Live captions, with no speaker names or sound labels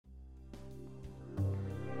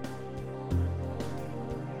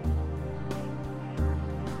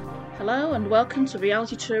Hello and welcome to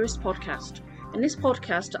Reality Tourist Podcast. In this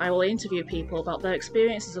podcast, I will interview people about their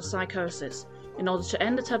experiences of psychosis in order to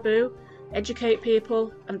end the taboo, educate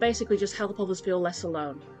people, and basically just help others feel less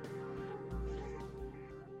alone.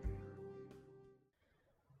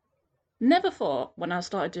 Never thought when I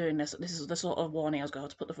started doing this is the sort of warning I was going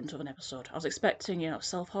to put at the front of an episode. I was expecting,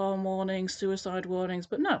 self-harm warnings, suicide warnings,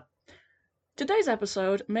 but no. Today's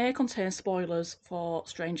episode may contain spoilers for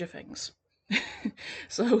Stranger Things.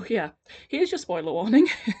 So yeah, here's your spoiler warning.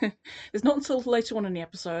 It's not until later on in the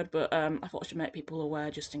episode, but I thought I should make people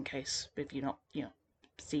aware just in case if you're not,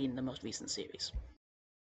 seen the most recent series.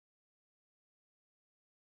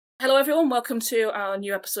 Hello everyone, welcome to our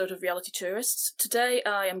new episode of Reality Tourists. Today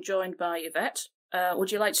I am joined by Yvette.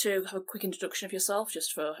 Would you like to have a quick introduction of yourself,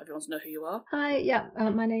 just for everyone to know who you are? Hi,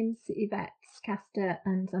 my name's Yvette Castor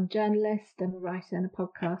and I'm a journalist, I'm a writer and a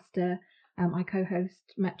podcaster. I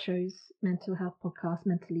co-host Metro's mental health podcast,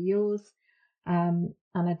 Mentally Yours, and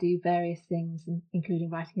I do various things, including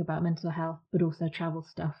writing about mental health, but also travel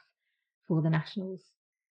stuff for the Nationals.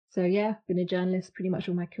 So yeah, been a journalist pretty much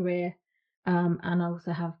all my career, and I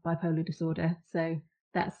also have bipolar disorder. So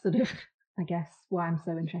that's sort of, I guess, why I'm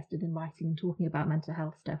so interested in writing and talking about mental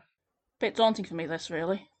health stuff. Bit daunting for me, this,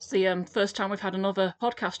 really. It's the first time we've had another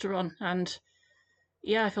podcaster on, and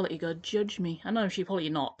yeah, I feel like you're going to judge me. I know she's probably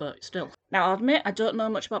not, but still. Now, I'll admit, I don't know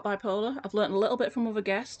much about bipolar. I've learnt a little bit from other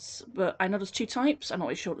guests, but I know there's two types. I'm not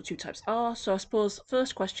really sure what the two types are, so I suppose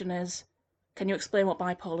first question is, can you explain what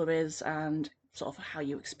bipolar is and sort of how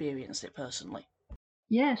you experience it personally?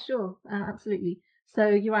 Yeah, sure, absolutely. So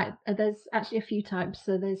you're right, there's actually a few types.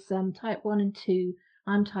 So there's type 1 and 2.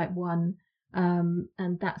 I'm type 1,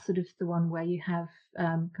 and that's sort of the one where you have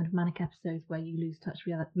kind of manic episodes where you lose touch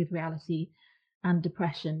with reality and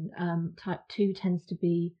depression. Type 2 tends to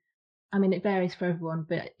be, I mean, it varies for everyone,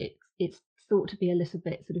 but it's thought to be a little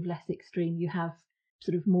bit sort of less extreme. You have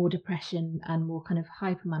sort of more depression and more kind of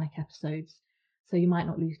hypermanic episodes. So you might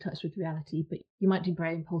not lose touch with reality, but you might do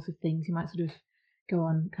very impulsive things. You might sort of go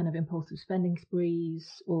on kind of impulsive spending sprees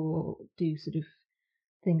or do sort of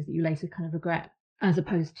things that you later kind of regret, as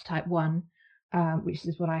opposed to type 1, which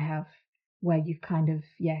is what I have, where you've kind of,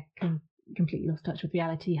 completely lost touch with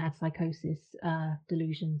reality, had psychosis,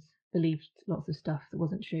 delusions, believed lots of stuff that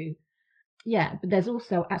wasn't true. Yeah, but there's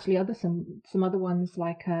also actually some other ones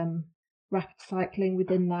like rapid cycling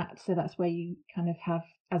within that. So that's where you kind of have,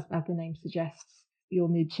 as the name suggests, your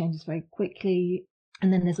mood changes very quickly.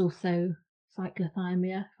 And then there's also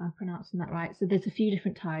cyclothymia, if I'm pronouncing that right. So there's a few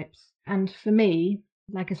different types. And for me,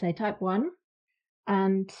 like I say, type 1,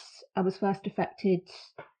 and I was first affected.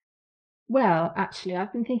 Well, actually,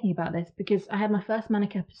 I've been thinking about this because I had my first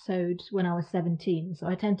manic episode when I was 17. So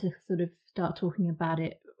I tend to sort of start talking about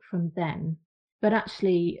it from then. But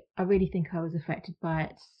actually, I really think I was affected by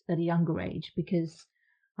it at a younger age because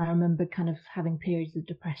I remember kind of having periods of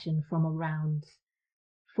depression from around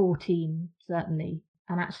 14, certainly.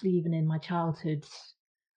 And actually, even in my childhood,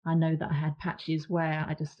 I know that I had patches where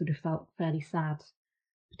I just sort of felt fairly sad,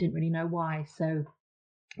 but didn't really know why. So,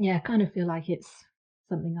 yeah, I kind of feel like it's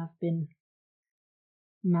something I've been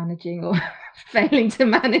managing or failing to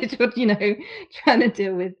manage or, trying to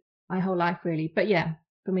deal with my whole life, really. But yeah,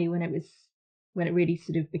 for me, when it really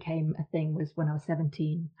sort of became a thing was when I was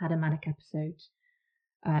 17, had a manic episode,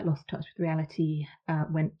 lost touch with reality,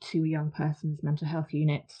 went to a young person's mental health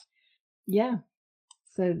unit. Yeah.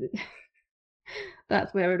 So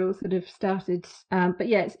that's where it all sort of started. But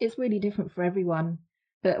yeah, it's really different for everyone.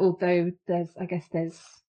 But although I guess there's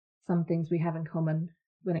some things we have in common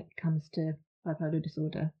when it comes to bipolar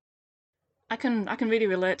disorder. I can really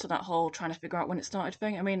relate to that whole trying to figure out when it started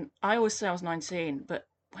thing. I mean, I always say I was 19, but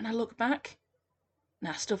when I look back,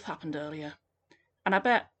 stuff happened earlier. And I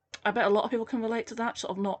bet a lot of people can relate to that,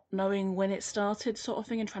 sort of not knowing when it started sort of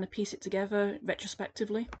thing and trying to piece it together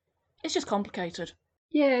retrospectively. It's just complicated.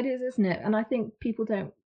 Yeah, it is, isn't it? And I think people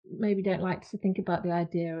don't like to think about the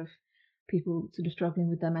idea of people sort of struggling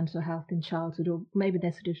with their mental health in childhood, or maybe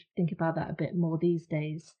they sort of think about that a bit more these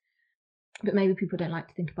days. But maybe people don't like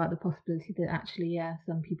to think about the possibility that actually, yeah,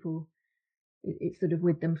 some people, it's sort of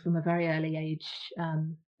with them from a very early age,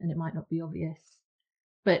 and it might not be obvious.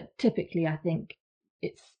 But typically, I think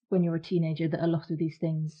it's when you're a teenager that a lot of these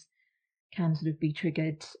things can sort of be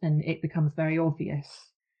triggered and it becomes very obvious.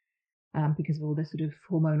 Because of all the sort of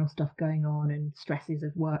hormonal stuff going on and stresses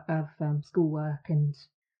of work, of schoolwork and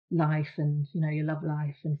life, and your love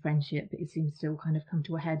life and friendship. It seems to all kind of come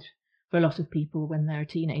to a head for a lot of people when they're a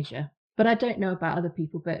teenager. But I don't know about other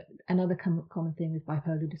people. But another common thing with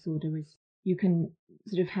bipolar disorder is you can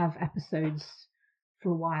sort of have episodes for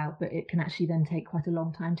a while, but it can actually then take quite a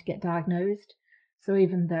long time to get diagnosed. So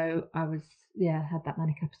even though I was, yeah, had that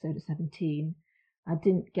manic episode at 17, I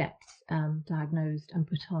didn't get diagnosed and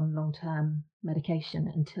put on long-term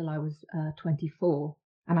medication until I was 24.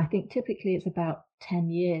 And I think typically it's about 10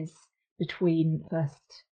 years between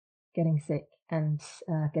first getting sick and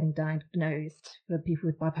getting diagnosed for people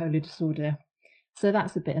with bipolar disorder. So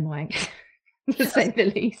that's a bit annoying, to say the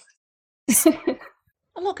least.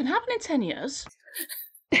 A lot can happen in 10 years.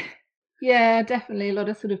 Yeah, definitely a lot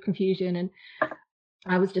of sort of confusion, and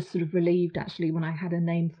I was just sort of relieved actually when I had a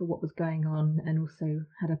name for what was going on and also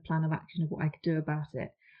had a plan of action of what I could do about it.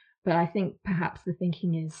 But I think perhaps the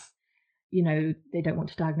thinking is, they don't want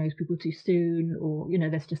to diagnose people too soon, or,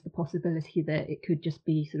 there's just the possibility that it could just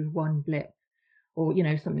be sort of one blip, or,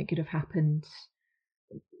 something could have happened.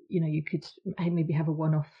 You could maybe have a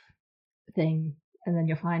one off thing and then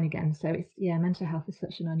you're fine again. So it's, yeah, mental health is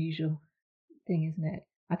such an unusual thing, isn't it?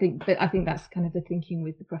 But I think that's kind of the thinking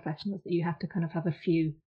with the professionals, that you have to kind of have a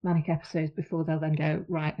few manic episodes before they'll then go,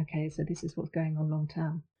 right, okay, so this is what's going on long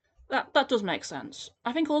term. That does make sense.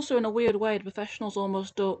 I think also in a weird way, the professionals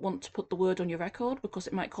almost don't want to put the word on your record because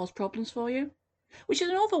it might cause problems for you. Which in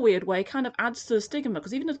another weird way kind of adds to the stigma,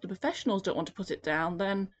 because even if the professionals don't want to put it down,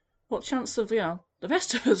 then what chance of, the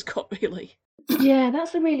rest of us got really? Yeah,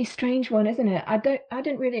 that's a really strange one, isn't it? I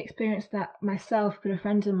didn't really experience that myself, but a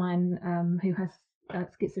friend of mine who has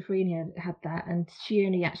schizophrenia had that, and she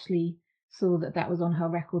only actually saw that that was on her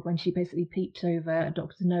record when she basically peeped over a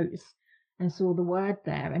doctor's notes and saw the word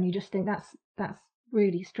there, and you just think that's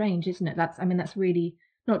really strange, isn't it? That's really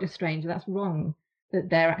not just strange, that's wrong that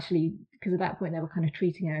they're actually, because at that point they were kind of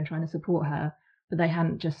treating her and trying to support her, but they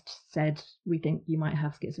hadn't just said we think you might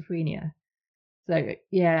have schizophrenia. So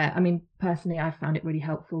yeah, I mean, personally, I found it really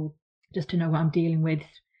helpful just to know what I'm dealing with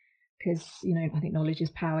because I think knowledge is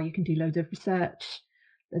power. You can do loads of research.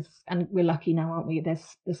 And we're lucky now, aren't we?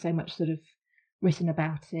 There's so much sort of written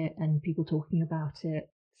about it and people talking about it.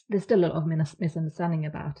 There's still a lot of misunderstanding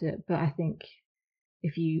about it, but I think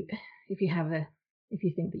if you if you have a if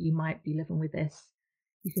you think that you might be living with this,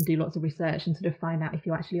 you can do lots of research and sort of find out if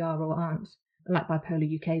you actually are or aren't. And like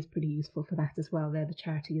Bipolar UK is pretty useful for that as well. They're the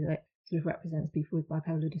charity that sort of represents people with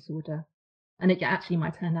bipolar disorder. And it actually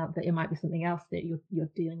might turn out that it might be something else that you're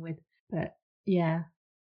dealing with. But yeah,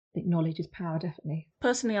 I think knowledge is power, definitely.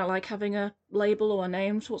 Personally, I like having a label or a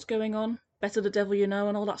name to what's going on. Better the devil you know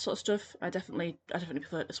and all that sort of stuff. I definitely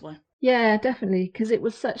prefer it this way. Yeah, definitely, because it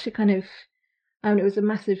was such a kind of, it was a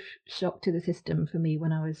massive shock to the system for me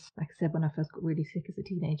when I was, like I said, when I first got really sick as a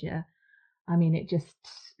teenager. I mean, it was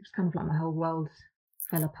kind of like my whole world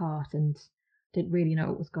fell apart and didn't really know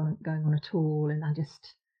what was going on at all. And I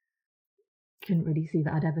just couldn't really see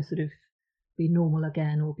that I'd ever sort of be normal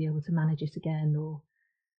again or be able to manage it again. Or,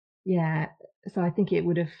 yeah. So I think it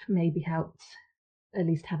would have maybe helped at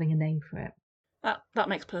least having a name for it. That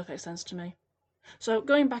makes perfect sense to me. So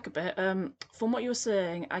going back a bit, from what you were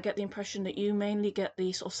saying, I get the impression that you mainly get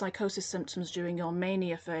the sort of psychosis symptoms during your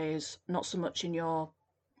mania phase, not so much in your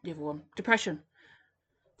the other one, depression.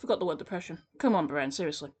 Forgot the word depression. Come on, Brian,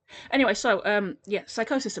 seriously. Anyway, so yeah,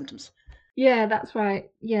 psychosis symptoms. Yeah, that's right.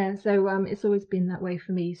 Yeah. So it's always been that way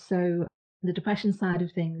for me. So the depression side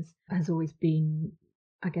of things has always been,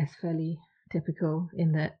 I guess, fairly typical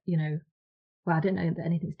in that, well, I don't know that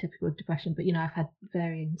anything's typical of depression, but I've had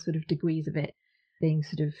varying sort of degrees of it being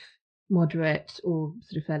sort of moderate or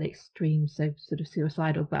sort of fairly extreme, so sort of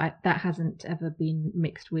suicidal. But that hasn't ever been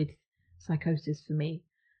mixed with psychosis for me.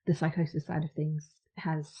 The psychosis side of things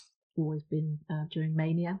has always been during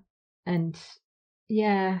mania, and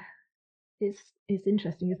yeah, it's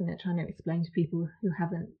interesting, isn't it, trying to explain to people who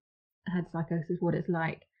haven't had psychosis what it's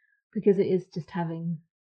like, because it is just having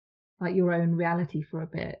like your own reality for a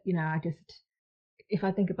bit. I just, if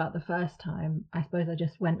I think about the first time, I suppose I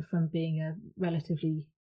just went from being a relatively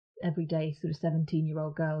everyday sort of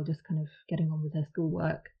 17-year-old girl, just kind of getting on with her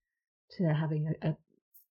schoolwork, to having a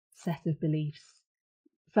set of beliefs.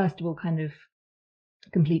 First of all, kind of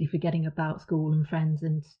completely forgetting about school and friends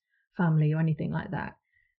and family or anything like that,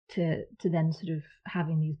 to then sort of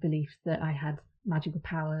having these beliefs that I had magical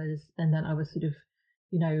powers, and then I was sort of,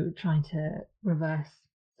 trying to reverse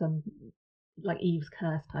some like Eve's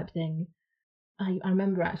curse type thing. I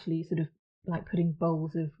remember actually sort of like putting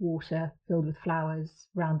bowls of water filled with flowers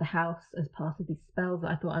around the house as part of these spells that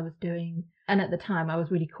I thought I was doing. And at the time, I was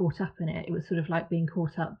really caught up in it. It was sort of like being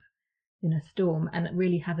caught up in a storm and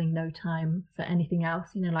really having no time for anything else.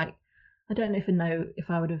 Like I don't even know if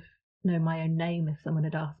I would have known my own name if someone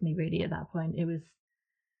had asked me really at that point. It was,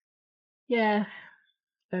 yeah,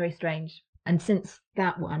 very strange. And since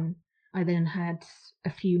that one, I then had a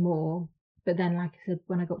few more. But then, like I said,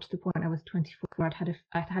 when I got to the point I was 24,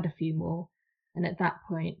 I'd had a few more. And at that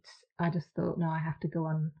point, I just thought, no, I have to go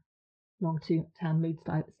on long-term mood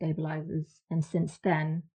stabilizers. And since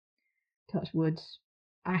then, touch wood,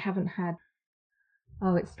 I haven't had.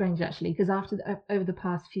 Oh, it's strange actually, because over the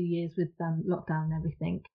past few years with lockdown and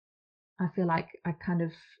everything, I feel like I kind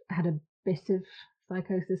of had a bit of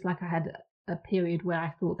psychosis. Like I had a period where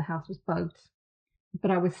I thought the house was bugged, but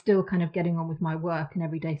I was still kind of getting on with my work and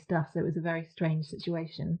everyday stuff. So it was a very strange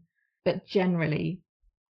situation. But generally,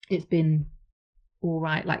 it's been all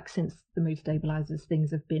right. Like since the mood stabilizers,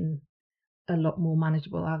 things have been a lot more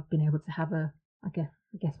manageable. I've been able to have I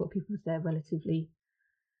guess what people would say, a relatively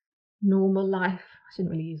normal life. I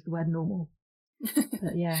shouldn't really use the word normal,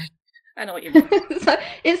 but yeah. I know what you mean. So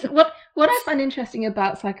it's what I find interesting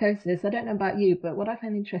about psychosis. I don't know about you, but what I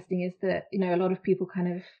find interesting is that a lot of people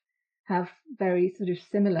kind of have very sort of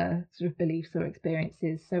similar sort of beliefs or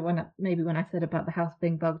experiences. So maybe when I said about the house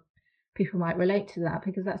being bugged, people might relate to that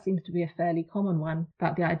because that seems to be a fairly common one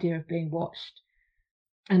about the idea of being watched,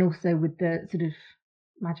 and also with the sort of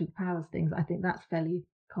magic powers things. I think that's fairly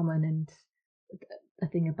common, and a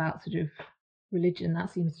thing about sort of religion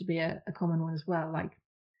that seems to be a common one as well. Like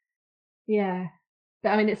yeah. But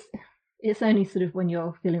I mean, it's only sort of when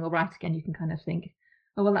you're feeling all right again, you can kind of think,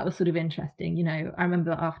 oh, well, that was sort of interesting. I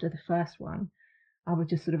remember after the first one, I was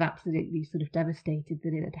just sort of absolutely sort of devastated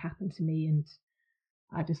that it had happened to me. And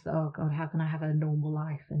I just thought, oh God, how can I have a normal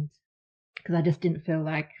life? And because I just didn't feel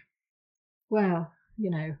like, well,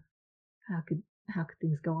 how could how could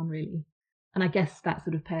things go on really? And I guess that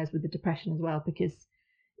sort of pairs with the depression as well, because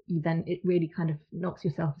it really kind of knocks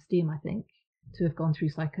your self-esteem, I think, to have gone through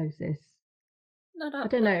psychosis. No, I that,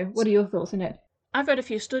 don't know. What are your thoughts on it? I've read a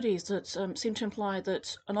few studies that seem to imply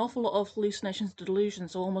that an awful lot of hallucinations and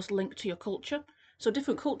delusions are almost linked to your culture. So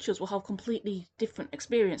different cultures will have completely different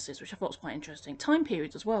experiences, which I thought was quite interesting. Time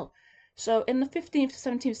periods as well. So in the 15th to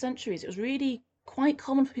 17th centuries, it was really quite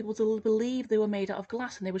common for people to believe they were made out of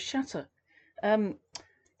glass and they would shatter. Um,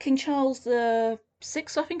 King Charles the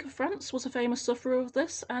Sixth, I think, of France was a famous sufferer of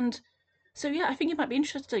this, and so yeah, I think it might be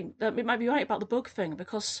interesting. It might be right about the bug thing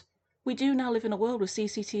because we do now live in a world with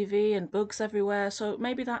CCTV and bugs everywhere. So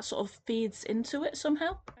maybe that sort of feeds into it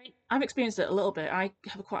somehow. I've experienced it a little bit. I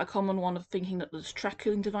have quite a common one of thinking that there's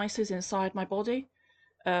tracking devices inside my body.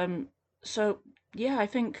 Um, so yeah, I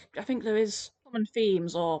think there is common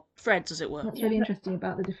themes or threads, as it were. That's really interesting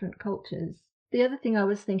about the different cultures. The other thing I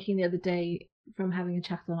was thinking the other day from having a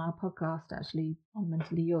chat on our podcast, actually, on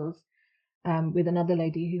Mentally Yours, with another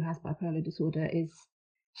lady who has bipolar disorder, is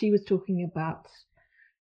she was talking about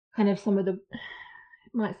kind of some of the,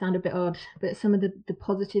 it might sound a bit odd, but some of the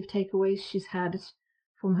positive takeaways she's had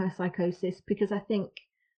from her psychosis, because I think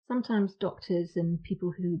sometimes doctors and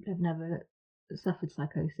people who have never suffered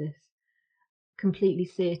psychosis completely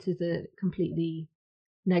see it as a completely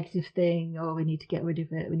negative thing, or we need to get rid of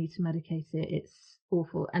it, we need to medicate it, it's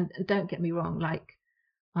awful. And don't get me wrong, like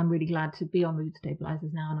I'm really glad to be on mood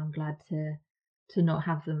stabilizers now, and I'm glad to not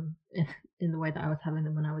have them in the way that I was having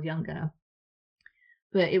them when I was younger.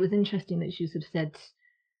 But it was interesting that she sort of said,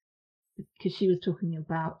 because she was talking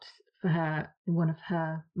about, for her, in one of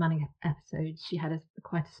her manic episodes, she had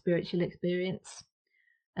quite a spiritual experience,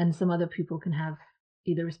 and some other people can have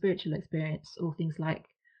either a spiritual experience or things like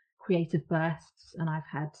creative bursts. And I've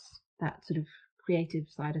had that sort of creative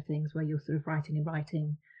side of things where you're sort of writing and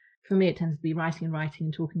writing. For me, it tends to be writing and writing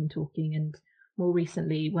and talking and talking. And more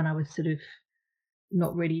recently, when I was sort of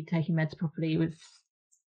not really taking meds properly,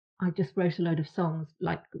 I just wrote a load of songs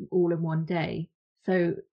like all in one day.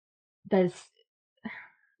 So there's,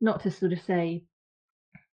 not to sort of say,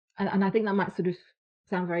 and I think that might sort of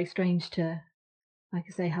sound very strange to, like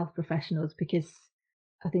I say, health professionals, because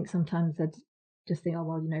I think sometimes I'd just think, oh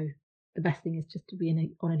well, the best thing is just to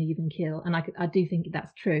be on an even keel, and I do think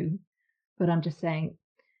that's true, but I'm just saying,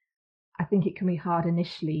 I think it can be hard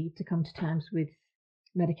initially to come to terms with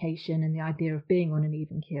medication and the idea of being on an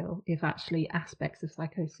even keel if actually aspects of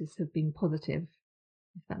psychosis have been positive,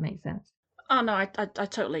 if that makes sense. Oh no, I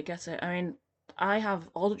totally get it. I mean, I have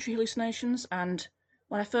auditory hallucinations, and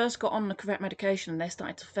when I first got on the correct medication and they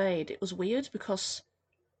started to fade, it was weird because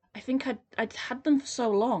I think I'd had them for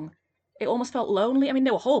so long, it almost felt lonely. I mean,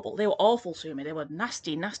 they were horrible, they were awful to me, they were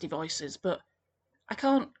nasty, nasty voices, but I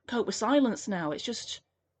can't cope with silence now.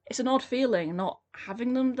 It's an odd feeling not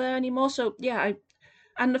having them there anymore. So yeah,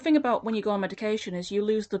 and the thing about when you go on medication is you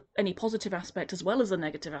lose the any positive aspect as well as the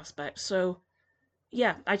negative aspect. So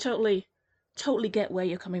yeah, I totally get where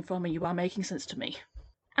you're coming from, and you are making sense to me.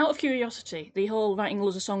 Out of curiosity, the whole writing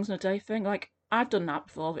loads of songs in a day thing, like I've done that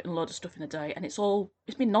before, written a load of stuff in a day, and it's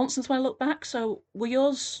been nonsense when I look back. So were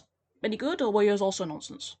yours any good, or were yours also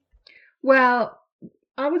nonsense? Well,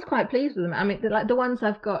 I was quite pleased with them. I mean, like the ones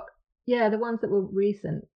I've got, yeah, the ones that were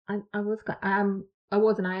recent. I was,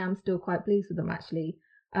 and I am still quite pleased with them actually.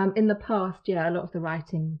 In the past, yeah, a lot of the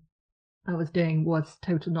writing I was doing was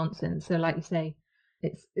total nonsense. So, like you say,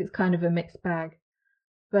 it's kind of a mixed bag.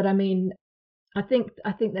 But I mean, I think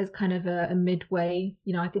there's kind of a midway.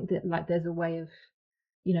 I think that like there's a way of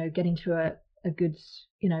getting to a good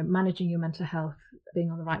managing your mental health,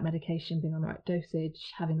 being on the right medication, being on the right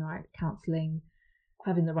dosage, having the right counselling,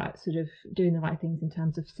 having the right sort of doing the right things in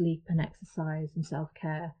terms of sleep and exercise and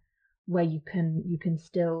self-care, where you can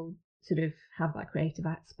still sort of have that creative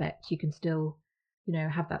aspect. You can still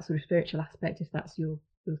have that sort of spiritual aspect if that's your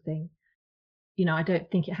thing. I don't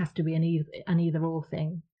think it has to be an either or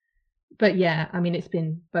thing. But yeah, I mean, it's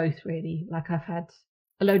been both really. Like I've had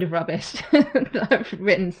a load of rubbish that I've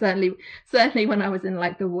written. Certainly when I was in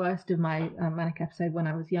like the worst of my manic episode when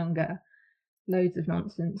I was younger, loads of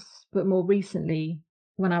nonsense. But more recently,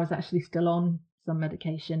 when I was actually still on some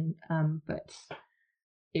medication, but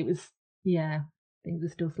it was, yeah, things were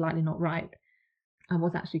still slightly not right. I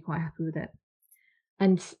was actually quite happy with it.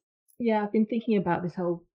 And yeah, I've been thinking about this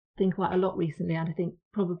whole thing quite a lot recently, and I think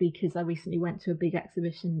probably because I recently went to a big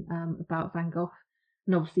exhibition about Van Gogh,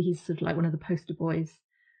 and obviously he's sort of like one of the poster boys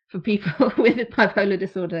for people with bipolar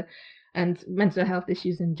disorder and mental health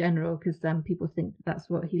issues in general, because people think that's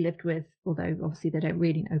what he lived with, although obviously they don't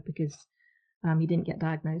really know because he didn't get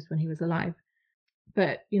diagnosed when he was alive.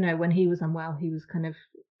 But when he was unwell, he was kind of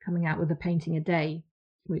coming out with a painting a day,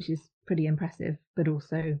 which is pretty impressive, but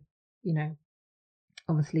also, you know,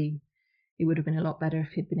 obviously it would have been a lot better if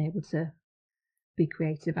he'd been able to be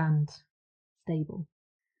creative and stable.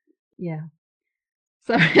 Yeah.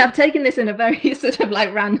 Sorry, I've taken this in a very sort of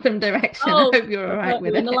like random direction. I Oh, hope you're all right don't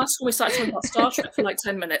with worry. In the it. last one, we started talking about Star Trek for like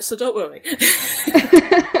 10 minutes, so don't worry.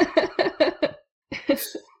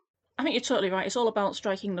 I think you're totally right. It's all about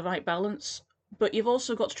striking the right balance, but you've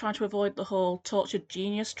also got to try to avoid the whole tortured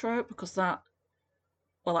genius trope because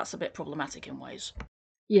that's a bit problematic in ways.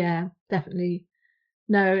 Yeah, definitely.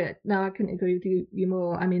 No, no, I couldn't agree with you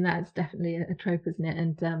more. I mean, that's definitely a trope, isn't it?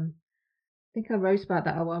 And I think I wrote about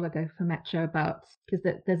that a while ago for Metro about because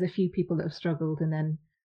there's a few people that have struggled and then,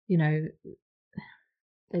 you know,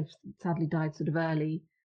 they've sadly died sort of early.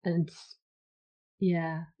 And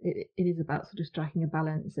yeah, it is about sort of striking a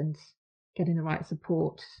balance and getting the right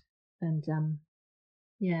support. And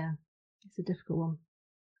yeah, it's a difficult one.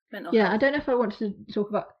 Mental Yeah, health. I don't know if I want to talk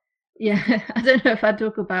about. Yeah, I don't know if I'd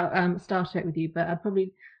talk about Star Trek with you, but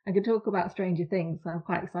I could talk about Stranger Things. So I'm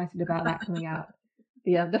quite excited about that coming out.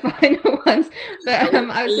 The final ones. But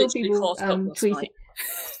I I saw literally people caught up last tweeting.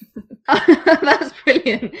 night. That's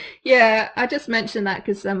brilliant. Yeah, I just mentioned that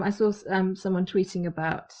because I saw someone tweeting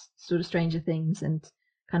about sort of Stranger Things and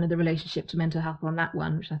kind of the relationship to mental health on that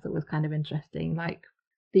one, which I thought was kind of interesting. Like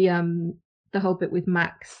the um the whole bit with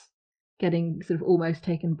Max getting sort of almost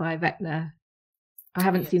taken by Vecna. I Oh,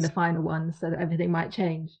 haven't seen the yes. final one, so that everything might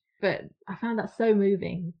change. But I found that so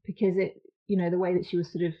moving because the way that she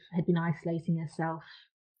was sort of had been isolating herself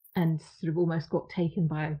and sort of almost got taken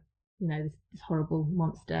by, this horrible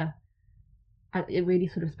monster. It really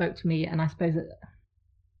sort of spoke to me, and I suppose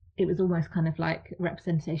it was almost kind of like a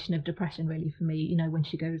representation of depression, really, for me. When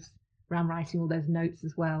she goes around writing all those notes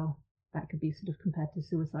as well, that could be sort of compared to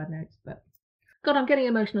suicide notes. But God, I'm getting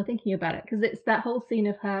emotional thinking about it because it's that whole scene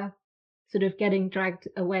of her sort of getting dragged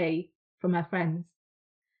away from her friends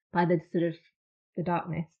by the sort of the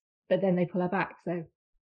darkness, but then they pull her back. So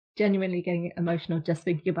genuinely getting emotional just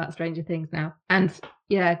thinking about Stranger Things now. And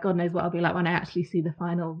yeah, God knows what I'll be like when I actually see the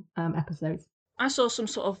final episodes. I saw some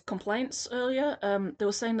sort of complaints earlier. They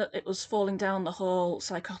were saying that it was falling down the whole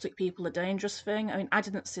psychotic people are dangerous thing. I mean, I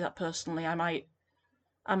didn't see that personally. I might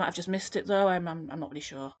have just missed it though. I'm not really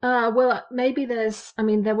sure. Well, maybe I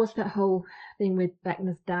mean, there was that whole thing with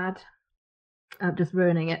Vecna's dad. I'm just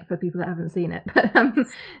ruining it for people that haven't seen it. But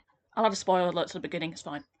I'll have a spoiler alert to the beginning. It's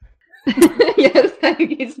fine. yes,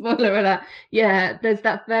 thank you, spoiler alert. Yeah, there's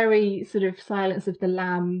that very sort of Silence of the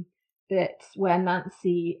Lamb bit where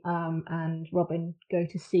Nancy and Robin go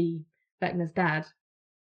to see Vecna's dad,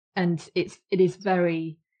 and it is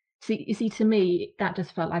very. You see, to me, that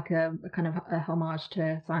just felt like a kind of a homage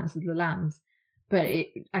to Silence of the Lambs. But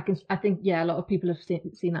Yeah. I think, yeah, a lot of people have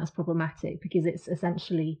seen that as problematic because it's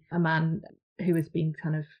essentially a man who has been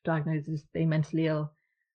kind of diagnosed as being mentally ill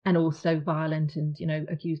and also violent and,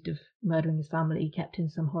 accused of murdering his family, kept in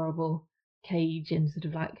some horrible cage in sort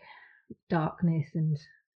of like darkness and,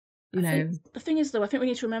 I you think know, the thing is though, I think we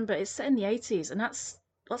need to remember it's set in the 80s, and that's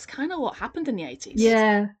kind of what happened in the 80s.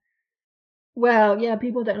 yeah. Well, yeah,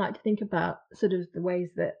 people don't like to think about sort of the ways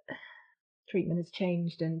that treatment has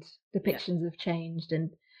changed and Yeah. depictions have changed.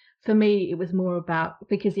 And for me, it was more about,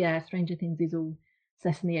 because yeah, Stranger Things is all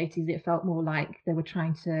set in the 80s. It felt more like they were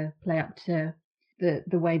trying to play up to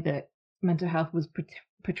the way that mental health was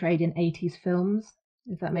portrayed in 80s films,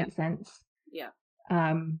 if that Yeah. makes sense. Yeah.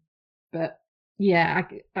 Um, but yeah,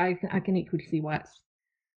 I can equally see why it's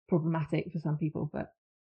problematic for some people. But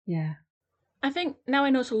yeah. I think now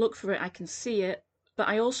I know to look for it, I can see it, but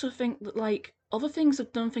I also think that like other things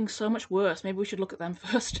have done things so much worse. Maybe we should look at them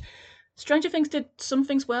first. Stranger Things did some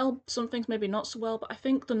things well, some things maybe not so well, but I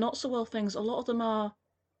think the not so well things, a lot of them are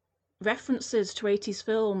references to 80s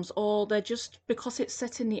films, or they're just because it's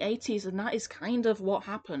set in the 80s and that is kind of what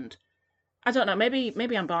happened. I don't know,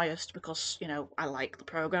 maybe I'm biased because, I like the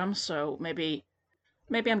program, so maybe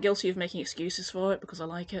I'm guilty of making excuses for it because I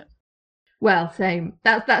like it. Well, same.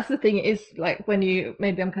 That's the thing. It is like when you,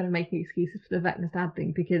 maybe I'm kind of making excuses for the Vecna's dad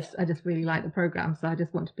thing because I just really like the program, so I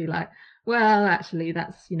just want to be like, well, actually,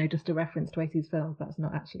 that's just a reference to 80s films. That's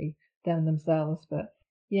not actually them themselves. But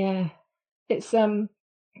yeah, it's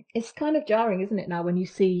it's kind of jarring, isn't it, now when you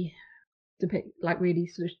see like really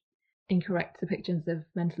sort of incorrect depictions of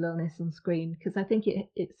mental illness on screen? Because I think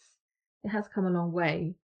it has come a long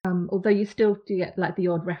way. Although you still do get like the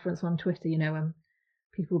odd reference on Twitter,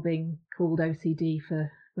 people being called OCD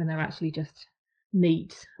for when they're actually just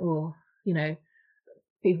neat, or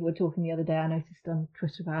people were talking the other day, I noticed on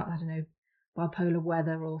Twitter, about, I don't know, bipolar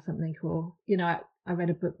weather or something, or I read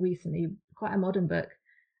a book recently, quite a modern book,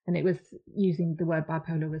 and it was using the word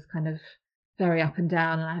bipolar was kind of very up and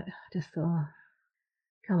down, and I just thought, oh,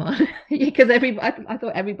 come on, because I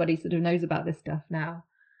thought everybody sort of knows about this stuff now.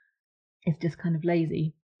 It's just kind of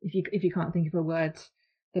lazy if you can't think of a word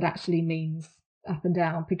that actually means up and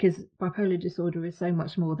down, because bipolar disorder is so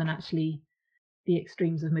much more than actually the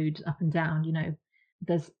extremes of mood up and down.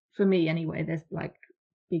 There's, for me anyway, there's like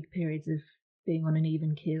big periods of being on an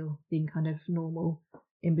even keel, being kind of normal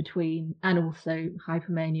in between, and also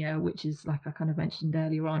hypermania, which is, like I kind of mentioned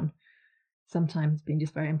earlier on, sometimes being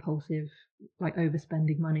just very impulsive, like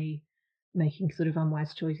overspending money, making sort of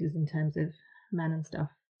unwise choices in terms of men and stuff.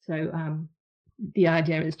 So the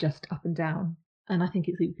idea is just up and down, and I think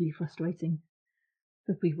it's equally frustrating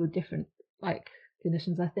for people with different like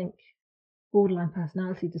conditions. I think borderline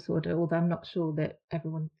personality disorder, although I'm not sure that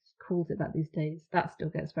everyone calls it that these days, that still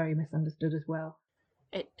gets very misunderstood as well.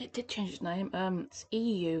 It did change its name. It's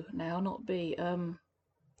EU now, not B.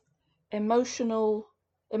 Emotional,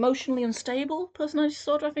 emotionally unstable personality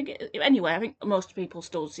disorder. I think. Anyway, I think most people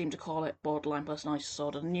still seem to call it borderline personality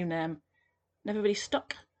disorder. The new name never really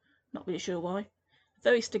stuck. Not really sure why.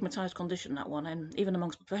 Very stigmatized condition, that one, and even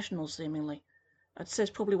amongst professionals, seemingly. I'd say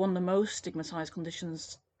it's probably one of the most stigmatized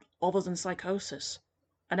conditions other than psychosis.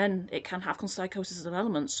 And then it can have psychosis as an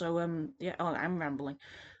element. So yeah, I'm rambling.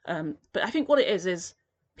 But I think what it is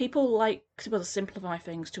people like to be able to simplify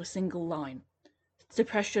things to a single line.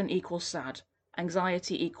 Depression equals sad,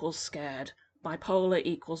 anxiety equals scared, bipolar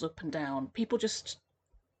equals up and down. People just,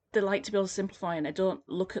 they like to be able to simplify and they don't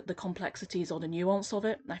look at the complexities or the nuance of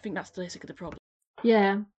it. I think that's basically the problem.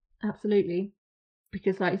 Yeah, absolutely.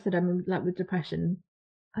 Because, like you said, I mean, like with depression,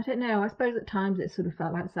 I don't know. I suppose at times it sort of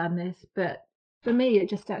felt like sadness, but for me, it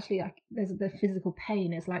just actually, like, there's the physical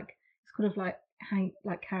pain. It's like it's kind of like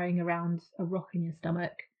like carrying around a rock in your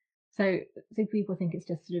stomach. So people think it's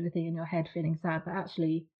just sort of a thing in your head feeling sad, but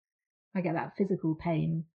actually, I get that physical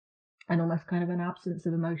pain and almost kind of an absence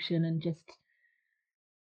of emotion and just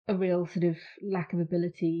a real sort of lack of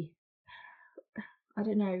ability. I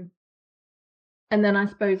don't know. And then I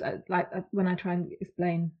suppose, when I try and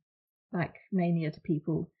explain like mania to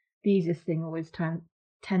people, the easiest thing always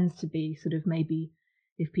tends to be sort of maybe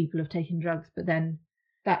if people have taken drugs, but then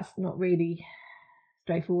that's not really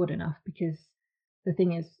straightforward enough, because the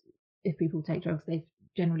thing is, if people take drugs, they've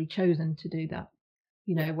generally chosen to do that,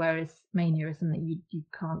 Yeah. whereas mania is something you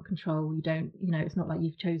can't control. You don't, it's not like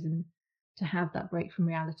you've chosen to have that break from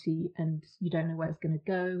reality, and you don't know where it's going to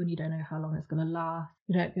go, and you don't know how long it's going to last.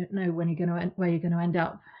 You don't know when you're going to where you're going to end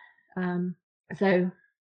up. So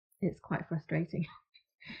it's quite frustrating.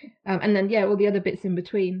 And then, yeah, all the other bits in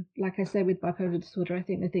between. Like I said, with bipolar disorder, I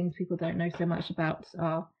think the things people don't know so much about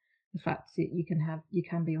are the fact that you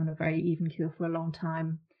can be on a very even keel for a long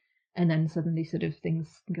time, and then suddenly sort of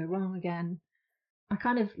things can go wrong again. I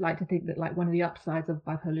kind of like to think that, like, one of the upsides of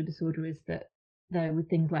bipolar disorder is that, though, with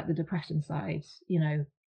things like the depression side,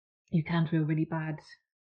 you can feel really bad,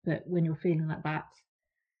 but when you're feeling like that,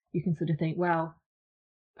 you can sort of think, well,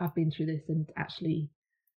 I've been through this, and actually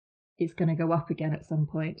it's going to go up again at some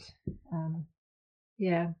point. Um,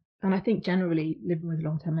 yeah. And I think generally living with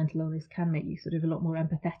long term mental illness can make you sort of a lot more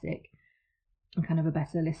empathetic kind of a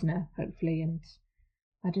better listener, hopefully, and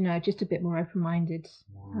I don't know, just a bit more open-minded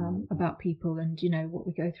about people and what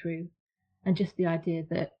we go through, and just the idea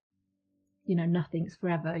that nothing's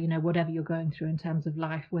forever. Whatever you're going through in terms of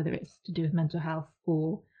life, whether it's to do with mental health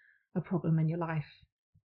or a problem in your life,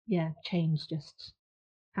 yeah, change just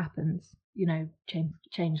happens.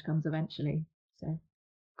 Change comes eventually. So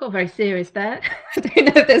got very serious there. I don't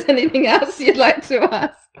know if there's anything else you'd like to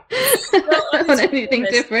ask Well, on to be anything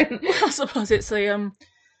honest, different. well, I suppose it's a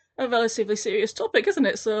relatively serious topic, isn't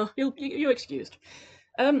it? So you're excused.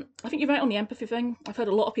 I think you're right on the empathy thing. I've heard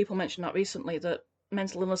a lot of people mention that recently, that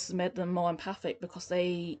mental illness has made them more empathic because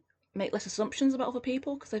they make less assumptions about other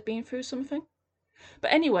people because they've been through something.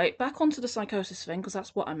 But anyway, back onto the psychosis thing, because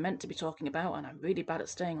that's what I'm meant to be talking about, and I'm really bad at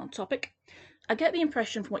staying on topic. I get the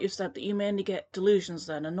impression from what you've said that you mainly get delusions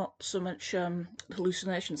then, and not so much the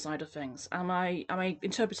hallucination side of things. Am I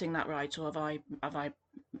interpreting that right, or have I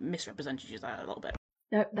misrepresented you there a little bit?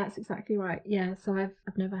 No, that's exactly right. Yeah, so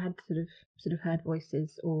I've never had sort of heard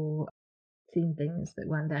voices or seen things that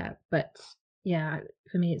weren't there, but yeah,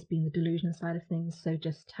 for me it's been the delusion side of things. So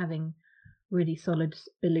just having really solid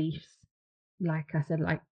beliefs, like I said,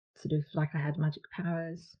 like sort of like I had magic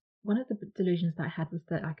powers. One of the delusions that I had was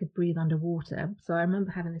that I could breathe underwater. So I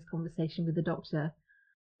remember having this conversation with the doctor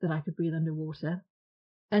that I could breathe underwater,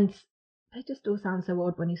 and they just all sound so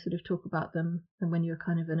odd when you sort of talk about them and when you're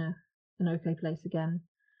kind of in an okay place again.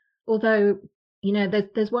 Although,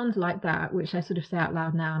 there's ones like that which I sort of say out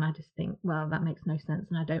loud now and I just think, well, that makes no sense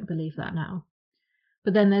and I don't believe that now.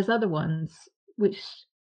 But then there's other ones which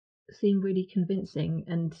seem really convincing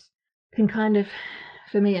and can kind of,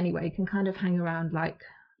 for me anyway, can kind of hang around like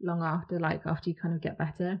long after, like after you kind of get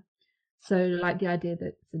better. So like the idea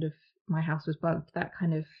that sort of my house was bugged, that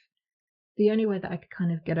kind of, the only way that I could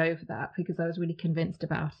kind of get over that, because I was really convinced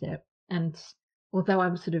about it. And although I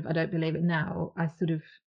don't believe it now,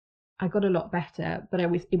 I got a lot better, but it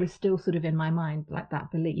was still sort of in my mind, like that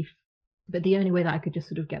belief. But the only way that I could just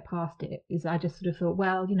sort of get past it is I just sort of thought,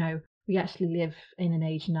 well, we actually live in an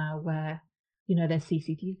age now where, there's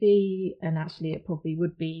CCTV, and actually it probably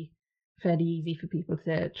would be fairly easy for people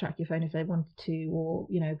to track your phone if they wanted to, or,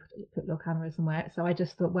 put little cameras somewhere. So I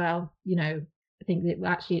just thought, well, I think that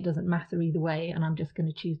actually it doesn't matter either way, and I'm just going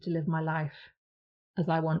to choose to live my life as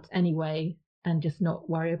I want anyway, and just not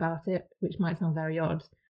worry about it, which might sound very odd.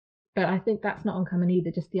 But I think that's not uncommon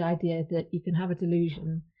either, just the idea that you can have a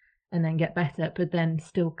delusion and then get better, but then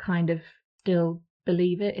still kind of still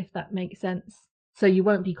believe it, if that makes sense. So you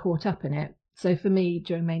won't be caught up in it. So for me,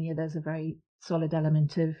 during mania, there's a very solid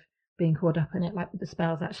element of being caught up in it, like with the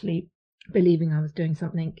spells, actually believing I was doing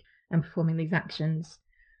something and performing these actions,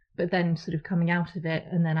 but then sort of coming out of it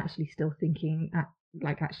and then actually still thinking,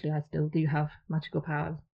 like, actually, I still do have magical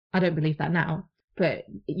powers. I don't believe that now, but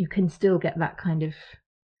you can still get that kind of,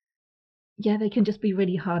 yeah, they can just be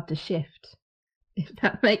really hard to shift, if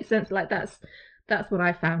that makes sense. Like that's what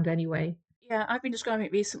I found anyway. Yeah, I've been describing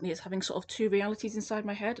it recently as having sort of two realities inside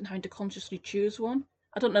my head and having to consciously choose one.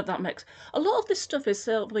 I don't know if that makes a lot of this stuff is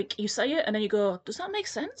like you say it and then you go, does that make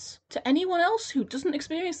sense to anyone else who doesn't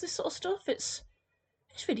experience this sort of stuff? It's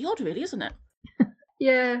really odd, really, isn't it?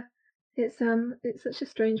 Yeah, it's such a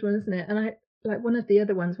strange one, isn't it? And I like one of the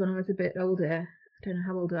other ones when I was a bit older. I don't know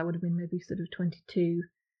how old I would have been, maybe sort of 22.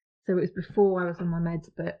 So it was before I was on my meds,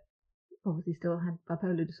 but obviously still had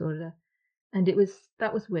bipolar disorder. And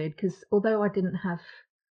that was weird because although I didn't have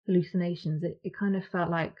hallucinations, it kind of felt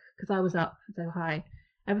like, because I was up so high,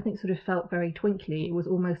 everything sort of felt very twinkly. It was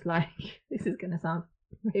almost like, this is going to sound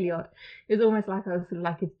really odd. It was almost like I was sort of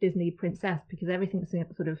like a Disney princess, because everything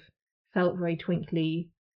sort of felt very twinkly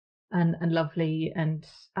and lovely. And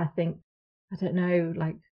I think, I don't know,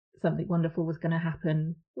 like something wonderful was going to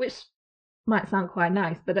happen, which might sound quite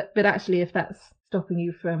nice, but actually, if that's stopping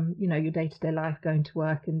you from your day to day life, going to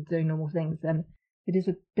work and doing normal things, then it is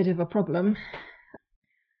a bit of a problem.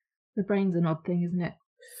 The brain's an odd thing, isn't it?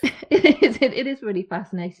 It is really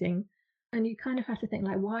fascinating, and you kind of have to think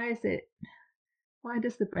like, why is it? Why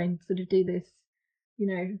does the brain sort of do this?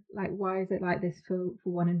 Like why is it like this for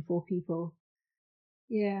 1 in 4 people?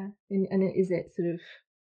 Yeah, and is it sort of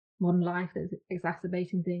modern life that's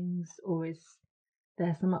exacerbating things, or is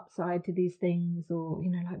there some upside to these things, or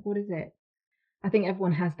like what is it? I think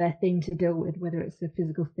everyone has their thing to deal with, whether it's a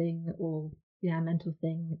physical thing or yeah, a mental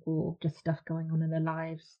thing, or just stuff going on in their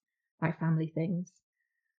lives, like family things.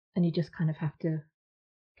 And you just kind of have to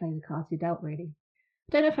play the cards you're dealt, really.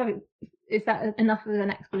 I don't know if is that enough of an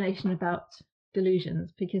explanation about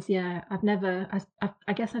delusions, because yeah, I've never,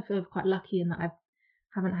 I guess I feel quite lucky in that I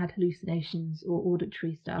haven't had hallucinations or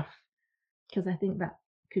auditory stuff, because I think that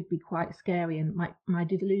could be quite scary, and my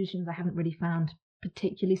delusions I haven't really found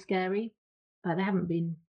particularly scary. Like they haven't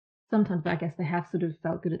been sometimes, but I guess they have sort of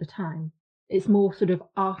felt good at the time. It's more sort of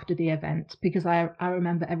after the event, because I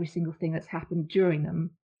remember every single thing that's happened during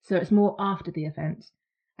them. So it's more after the event,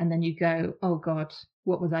 and then you go, oh God,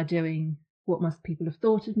 what was I doing? What must people have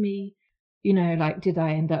thought of me? You know, like, did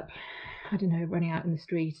I end up, I don't know, running out in the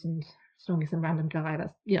street and stalking some random guy?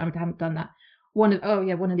 That's, you know, I haven't done that. One of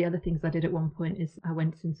the other things I did at one point is I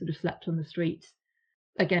went and sort of slept on the streets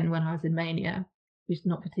again when I was in Mania, which is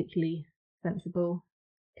not particularly sensible,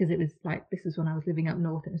 because it was like, this is when I was living up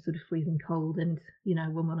north and it was sort of freezing cold, and, you know, a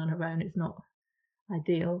woman on her own, it's not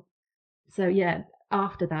ideal. So yeah,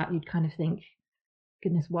 after that you'd kind of think,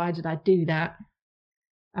 goodness, why did I do that?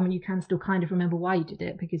 I mean, you can still kind of remember why you did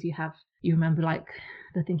it, because you remember like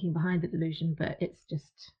the thinking behind the delusion, but it's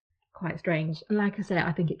just quite strange. And like I say,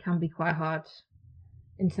 I think it can be quite hard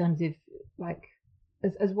in terms of like,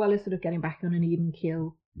 as well as sort of getting back on an even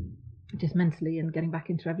keel just mentally and getting back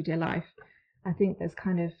into everyday life. I think there's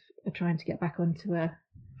kind of trying to get back onto an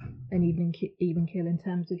even keel in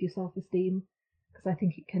terms of your self-esteem, because I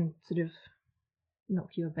think it can sort of knock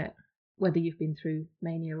you a bit, whether you've been through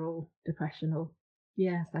mania or depression or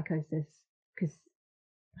psychosis, because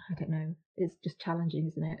I don't know, it's just challenging,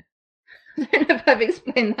 isn't it? I don't know if I've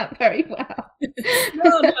explained that very well.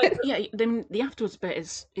 No, yeah, the afterwards bit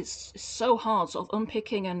it's so hard, sort of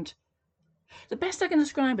unpicking, and the best I can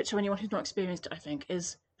describe it to anyone who's not experienced it, I think,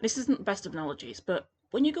 is, this isn't the best of analogies, but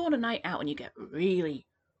when you go on a night out and you get really,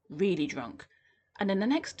 really drunk, and then the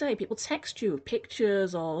next day people text you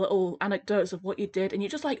pictures or little anecdotes of what you did, and you're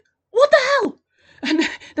just like, what the hell? And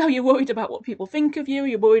now you're worried about what people think of you,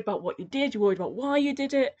 you're worried about what you did, you're worried about why you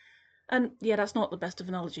did it. And yeah, that's not the best of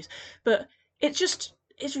analogies, but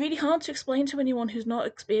it's really hard to explain to anyone who's not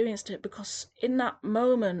experienced it, because in that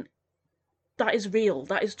moment, that is real,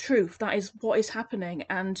 that is truth, that is what is happening,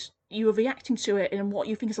 and you are reacting to it in what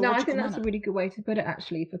you think is a logical manner. No, I think that's a really good way to put it,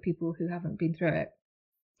 actually, for people who haven't been through it.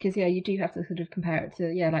 Because, yeah, you do have to sort of compare it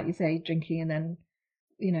to, like you say, drinking and then,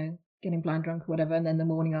 you know, getting blind drunk or whatever, and then the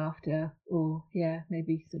morning after, or,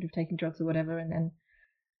 maybe sort of taking drugs or whatever, and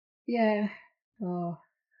then,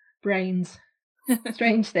 brains.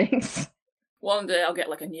 Strange things. One day I'll get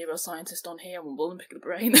like a neuroscientist on here and we'll unpick the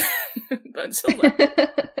brain. But until then...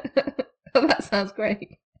 Oh, that sounds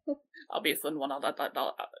great. That'll be a fun one.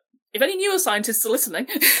 If any neuroscientists are listening...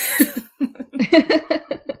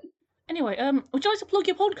 Anyway, would you like to plug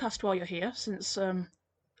your podcast while you're here, since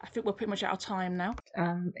I think we're pretty much out of time now?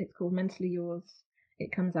 It's called Mentally Yours.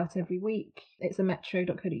 It comes out every week. It's a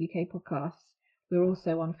metro.co.uk podcast. We're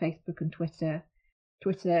also on Facebook and Twitter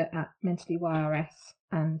at MentallyYRS,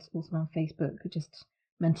 and also on Facebook, just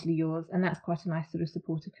Mentally Yours. And that's quite a nice sort of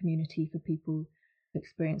supportive community for people who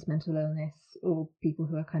experience mental illness, or people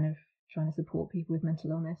who are kind of trying to support people with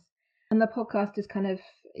mental illness. And the podcast is kind of,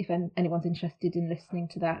 if anyone's interested in listening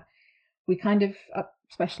to that, we kind of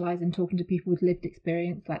specialise in talking to people with lived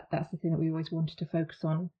experience. Like, that's the thing that we always wanted to focus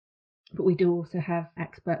on. But we do also have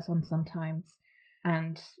experts on sometimes,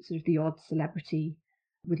 and sort of the odd celebrity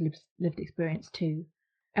with lived experience too.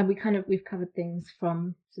 And we've covered things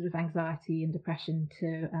from sort of anxiety and depression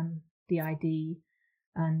to DID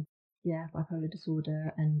and bipolar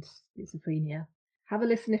disorder and schizophrenia. Have a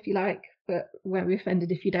listen if you like, but won't be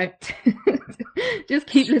offended if you don't. Just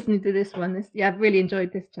keep listening to this one. I've really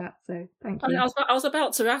enjoyed this chat, so thank you. I was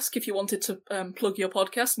about to ask if you wanted to plug your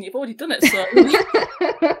podcast, and you've already done it, so...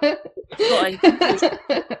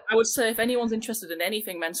 I would say if anyone's interested in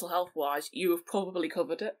anything mental health-wise, you have probably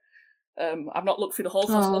covered it. I've not looked through the whole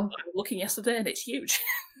catalog, but I was looking yesterday and it's huge.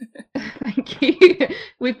 Thank you.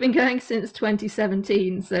 We've been going since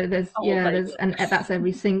 2017, so and that's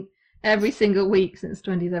every single week since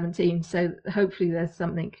 2017. So hopefully there's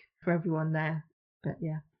something for everyone there. But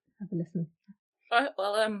yeah, have a listen. All right.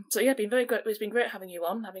 Well, so yeah, been very great. It's been great having you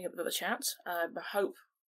on, having a bit of a chat. I hope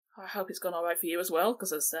it's gone all right for you as well,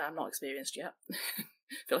 because as I'm not experienced yet. I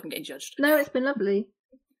feel like I'm getting judged. No, it's been lovely.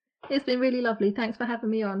 It's been really lovely. Thanks for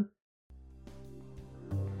having me on.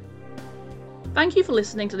 Thank you for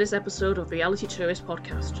listening to this episode of Reality Tourist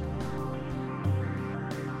Podcast.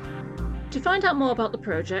 To find out more about the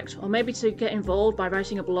project, or maybe to get involved by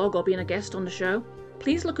writing a blog or being a guest on the show,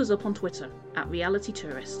 please look us up on Twitter at Reality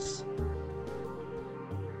Tourists.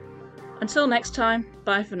 Until next time,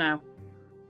 bye for now.